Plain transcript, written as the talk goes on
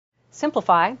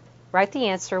Simplify. Write the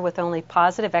answer with only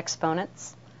positive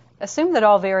exponents. Assume that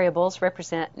all variables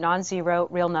represent non-zero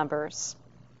real numbers.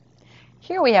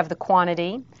 Here we have the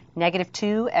quantity negative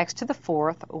 2x to the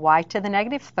fourth, y to the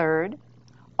negative third,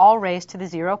 all raised to the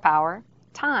 0 power,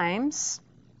 times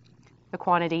the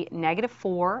quantity negative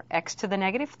 4x to the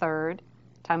negative third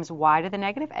times y to the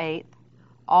negative eighth,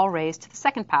 all raised to the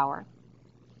second power.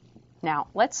 Now,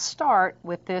 let's start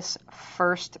with this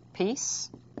first piece.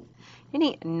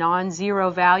 Any non-zero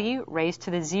value raised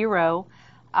to the 0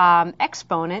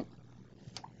 exponent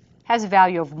has a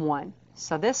value of 1.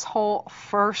 So this whole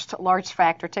first large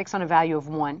factor takes on a value of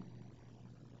 1.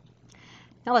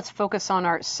 Now let's focus on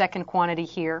our second quantity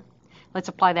here. Let's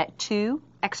apply that 2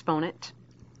 exponent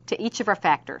to each of our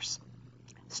factors,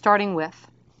 starting with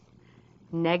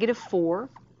negative 4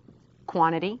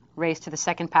 quantity raised to the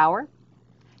second power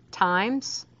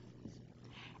times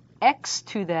x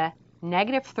to the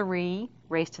negative 3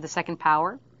 raised to the second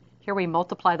power. Here we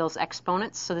multiply those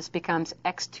exponents, so this becomes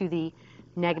x to the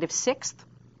negative sixth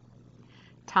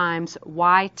times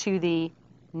y to the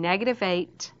negative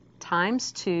 8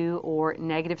 times 2, or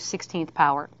negative 16th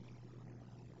power.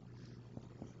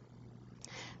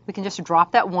 We can just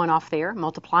drop that 1 off there.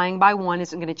 Multiplying by 1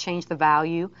 isn't going to change the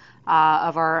value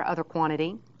of our other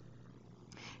quantity.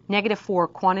 Negative 4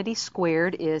 quantity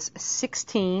squared is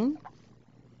 16.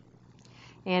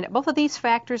 And both of these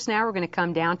factors now are going to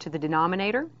come down to the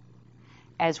denominator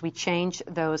as we change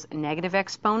those negative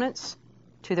exponents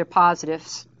to their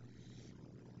positives.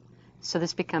 So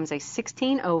this becomes a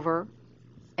 16 over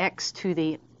x to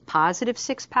the positive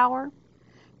 6th power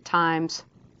times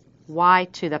y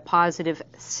to the positive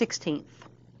 16th.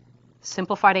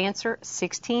 Simplified answer,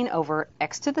 16 over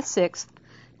x to the 6th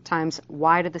times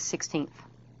y to the 16th.